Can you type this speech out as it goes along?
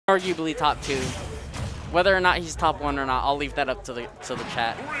Arguably top 2. Whether or not he's top 1 or not, I'll leave that up to the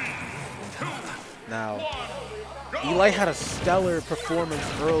chat. Now, Eli had a stellar performance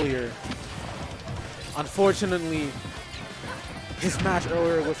earlier. Unfortunately, his match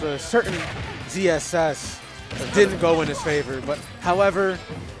earlier with a certain ZSS didn't go in his favor. But however,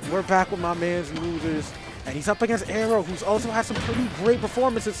 we're back with my man's losers, and he's up against Aero, who's also had some pretty great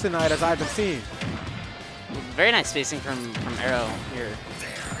performances tonight, as I've been seeing. Very nice spacing from Aero here.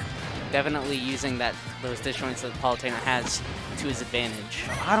 Definitely using those disjoints that Palutena has to his advantage.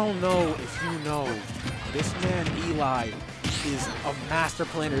 I don't know if you know, this man Eli is a master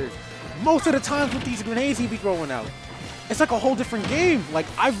planner. Most of the times with these grenades he be throwing out, it's like a whole different game. Like,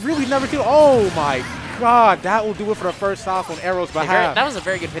 I've really never seen. Oh my God, that will do it for the first stop on Aero's behalf. That was a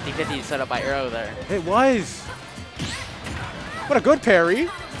very good 50-50 setup by Aero there. It was. What a good parry.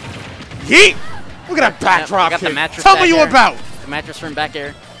 Yeet! Look at that backdrop kick. Tell me you about. The mattress from back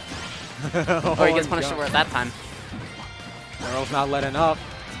air. Oh, he gets punished for it that time. Aero's not letting up.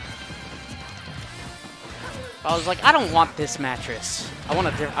 I was like, I don't want this mattress. I want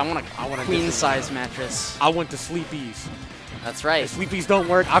a queen size mattress. I want the Sleepies. That's right. If Sleepies don't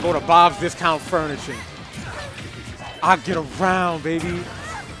work, I go to Bob's Discount Furniture. I get around, baby.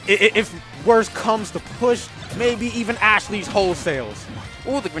 If worse comes to push, maybe even Ashley's Wholesales.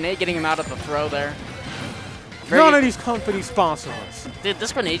 Ooh, the grenade getting him out of the throw there. None of these companies sponsor us. Did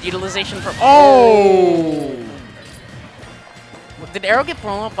this grenade utilization from... Oh! Did Aero get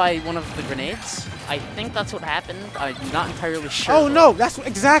blown up by one of the grenades? I think that's what happened. I'm not entirely sure. Oh, no. That's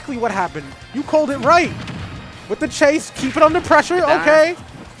exactly what happened. You called it right. With the chase, keep it under pressure. Okay.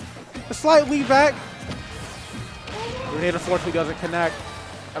 A slight lead back. Grenade unfortunately doesn't connect.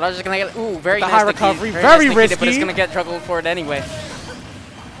 And I was just going to get... Ooh, very nice high recovery. Very nice risky. But it's going to get juggled for it anyway.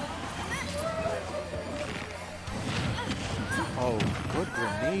 Oh, good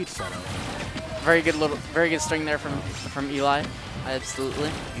grenade setup. Very good string there from Eli.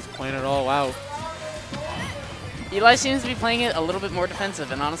 Absolutely. He's playing it all out. Eli seems to be playing it a little bit more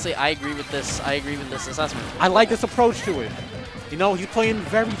defensive, and honestly, I agree with this. I agree with this assessment. I like this approach to it. You know, he's playing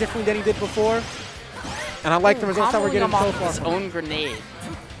very differently than he did before, and I like the results that we're getting so far. His own grenade,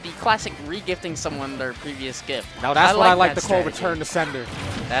 the classic re-gifting someone their previous gift. Now that's what I like to call return to sender.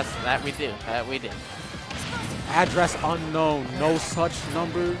 That we do. That we do. Address unknown. No such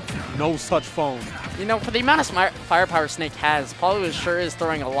number. No such phone. You know, for the amount of firepower Snake has, Palu sure is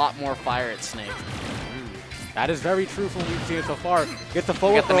throwing a lot more fire at Snake. That is very true from what we've seen so far. Get the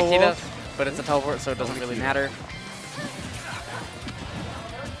forward throw Nikita, but it's a teleport, so it doesn't really matter.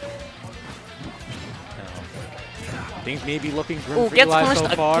 Things may be looking grim for gets Eli punished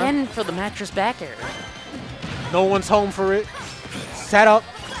so far. Again for the mattress back air. No one's home for it. Set up.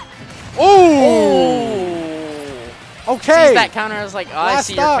 Oh! Okay. Sees that counter, I was like, oh, I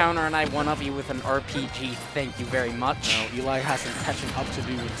see your counter, and I one-up you with an RPG. Thank you very much. No, Eli has some catching up to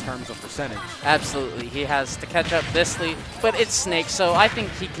do in terms of percentage. Absolutely. He has to catch up this lead, but it's Snake, so I think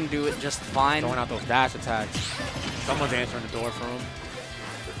he can do it just fine. Throwing out those dash attacks. Someone's answering the door for him.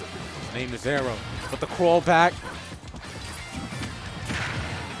 His name is Aero. But the crawl back.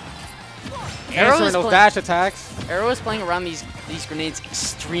 Answering those dash attacks. Aero is playing around these grenades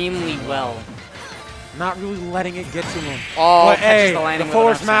extremely well. Not really letting it get to him. Oh, but hey, the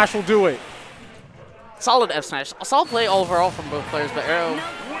forward smash will do it. Solid F smash. A solid play overall from both players, but Aero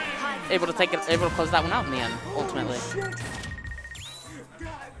able to close that one out in the end, ultimately.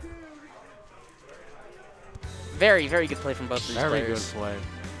 Very, very good play from both of these players. Very good play.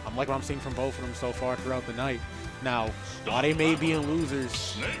 I'm liking what I'm seeing from both of them so far throughout the night. Now, while they may be in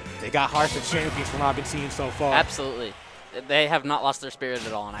losers, they got hearts of champions from what I've been seeing so far. Absolutely. They have not lost their spirit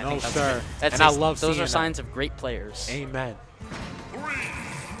at all, and I think that's sir. That's and I love those seeing are signs of great players. Amen. 3, 2,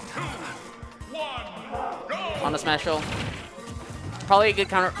 1, go! On a smash roll. Probably a good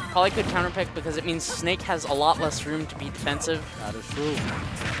counter pick because it means Snake has a lot less room to be defensive. That is true.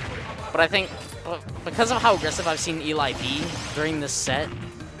 But I think because of how aggressive I've seen Eli be during this set,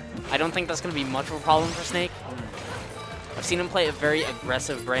 I don't think that's going to be much of a problem for Snake. I've seen him play a very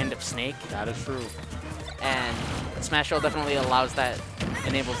aggressive brand of Snake. That is true. And Smash Roll definitely allows that,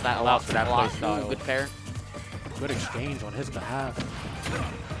 enables that a lot. For that play style. Ooh, good pair. Good exchange on his behalf.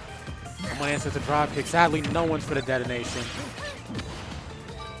 Someone answers the drop kick. Sadly, no one's for the detonation.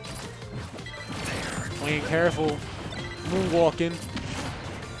 Playing careful. Moonwalking.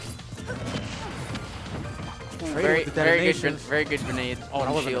 Very good grenade. Oh,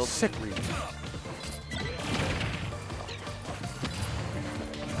 that was shield. a sick read.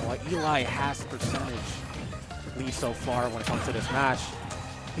 Well, Eli has percentage lead so far when it comes to this match.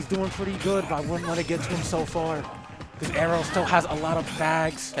 He's doing pretty good, but I wouldn't let it get to him so far. This Aero still has a lot of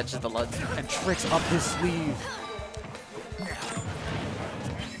bags Catches the luds. and tricks up his sleeve.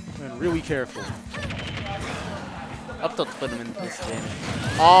 And really careful. Up tilt put him in this game.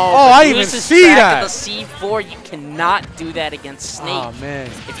 Oh, I didn't even see that. The C4, you cannot do that against Snake. Oh man.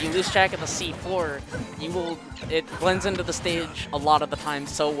 If you lose track of the C4, it blends into the stage a lot of the time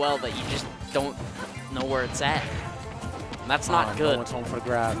so well that you just don't know where it's at. And that's not good. No one's home for the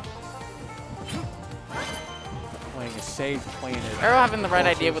grab. Playing it safe, playing it. Aero having the right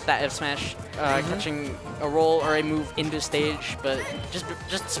idea with that F smash, catching a roll or a move into stage, but just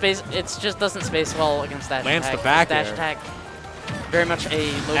space. It just doesn't space well against dash Lands attack. the back dash air. attack. Very much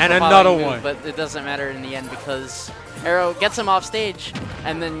a low And profile another move, one. but it doesn't matter in the end because Aero gets him off stage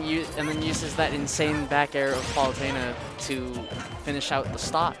and then uses that insane back air of Palutena to finish out the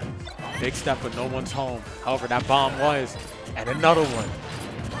stock. Big step, but no one's home. However, that bomb was, and another one.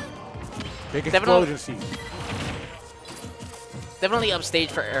 Big explosion scene. Definitely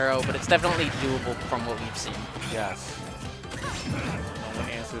upstage for Aero, but it's definitely doable from what we've seen. Yes. No one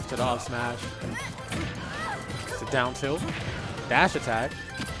answers to the up smash. It's a down tilt. Dash attack.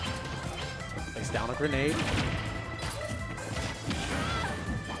 Lays down a grenade.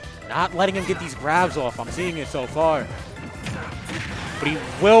 Not letting him get these grabs off. I'm seeing it so far. But he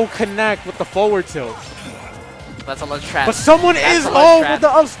will connect with the forward tilt. That's a ledge trap. But someone is home with the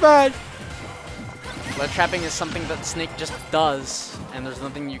up smash. Ledge trapping is something that Snake just does, and there's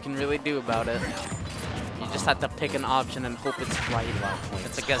nothing you can really do about it. You just have to pick an option and hope it's right.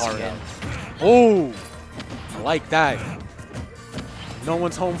 It's a guessing game. Oh, I like that. No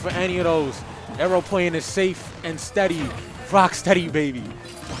one's home for any of those. Aero playing is safe and steady. Rock steady, baby.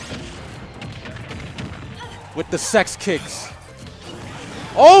 With the sex kicks.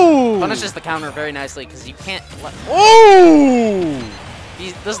 Oh! Punishes the counter very nicely because you can't let. Oh!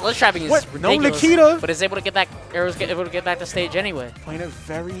 This ledge trapping is ridiculous, no Nikita. but is able to get back. Aero's able to get back to stage anyway. Playing it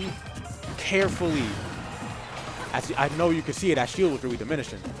very carefully. As I know you can see it, that shield was really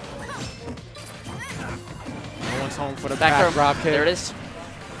diminishing. No one's home for the back drop kick. There it is.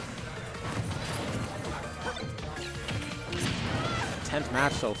 10th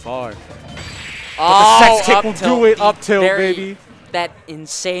match so far. Oh, but the sex kick will do it up tilt, baby. That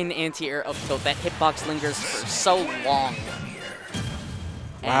insane anti-air up tilt. That hitbox lingers for so long.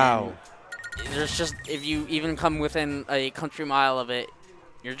 Wow. And there's just, if you even come within a country mile of it,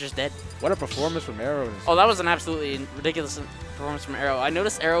 you're just dead. What a performance from Aero. Oh, that was an absolutely ridiculous performance from Aero. I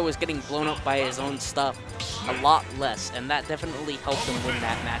noticed Aero was getting blown up by his own stuff a lot less, and that definitely helped him win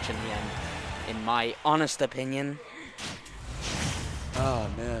that match in the end, in my honest opinion. Oh,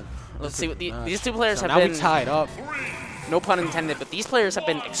 man. Let's see what these two players have now been. We tied up. No pun intended, but these players have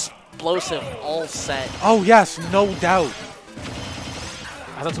been explosive all set. Oh, yes, no doubt.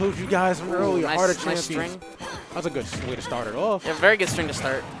 As I told you guys from earlier, harder champions. String. That was a good way to start it off. Yeah, very good string to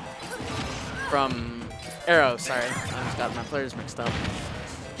start. From Aero, sorry. I just got my players mixed up.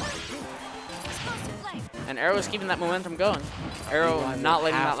 And Aero is keeping that momentum going. Aero not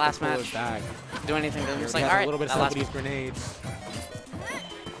letting that last match do anything to him. It's like, all right, a little bit of some of these grenades.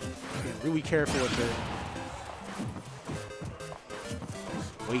 Being really careful with it.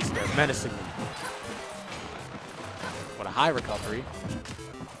 Waste there, menacingly. What a high recovery.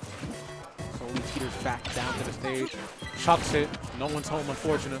 Slowly teeters back down to the stage. Chucks it. No one's home,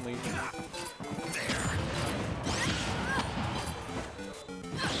 unfortunately.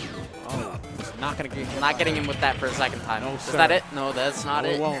 Oh, it's not gonna get him. Not getting him with that for a second time. No, is sir. that it? No, that's not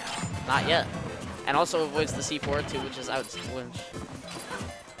it. It won't. Not yet. And also avoids the C4 too, which is out flinch.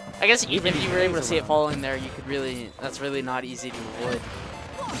 I guess even if you were able to see it falling there, you could really, that's really not easy to avoid.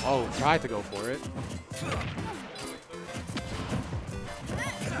 Oh, tried to go for it.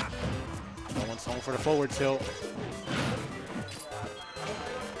 No one's home for the forward tilt.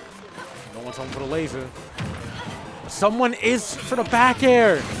 No one's home for the laser. Someone is for the back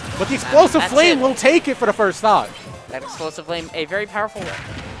air, but the explosive flame will take it for the first stock. That explosive flame, a very powerful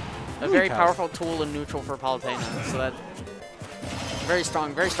tool in neutral for Palutena. So that very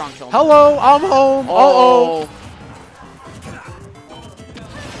strong kill. Hello, I'm home. Uh-oh.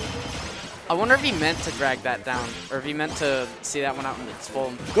 I wonder if he meant to drag that down, or if he meant to see that one out in its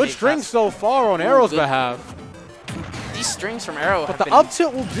full. Good string so far on Aero's behalf. These strings from Aero but the up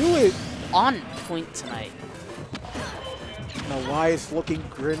tilt will do it. On point tonight. Now, why is looking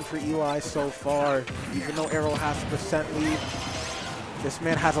grim for Eli so far? Even though Aero has a % lead, this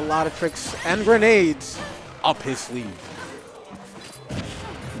man has a lot of tricks and grenades up his sleeve.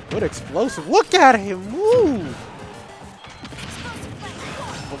 Good explosive. Look at him move.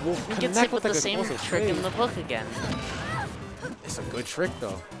 He gets hit with the same trick in the book again. It's a good trick,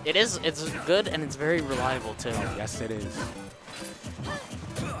 though. It is. It's good, and it's very reliable, too. Yes, it is.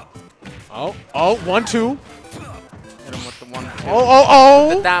 Oh, 1-2. Hit him with the 1-2.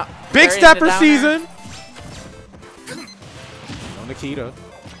 Oh. Down, Big stepper season. No Nikita.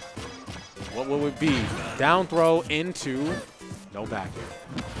 What will it be? Down throw into no back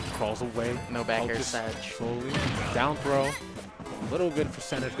air. Crawls away. No back air Focus sedge. slowly. Down throw. A little bit of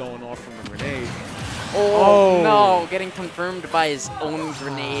percentage going off from the grenade. Oh, no. Getting confirmed by his own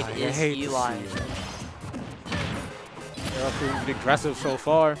grenade I is hate to Eli. see it. They're proving aggressive so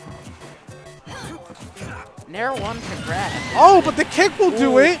far. Nair 1 to grab. Oh, but the kick will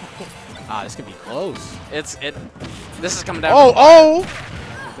do Ooh. it. This could be close. This is coming down. Oh.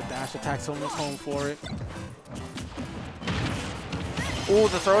 The dash attack's almost home for it. Ooh,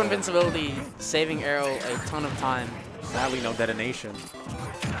 the throw invincibility saving Aero a ton of time. Sadly, no detonation.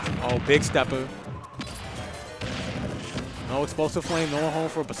 Oh, big stepper. No explosive flame, no one home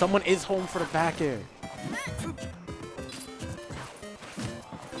for it, but someone is home for the back air.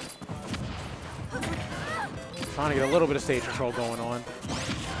 Trying to get a little bit of stage control going on.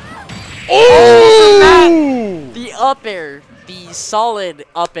 Oh! The up air, the solid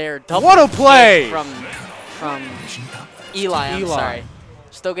up air double. What a play! From Eli, I'm sorry.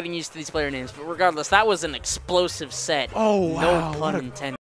 Still getting used to these player names, but regardless, that was an explosive set. Oh, wow. No pun intended.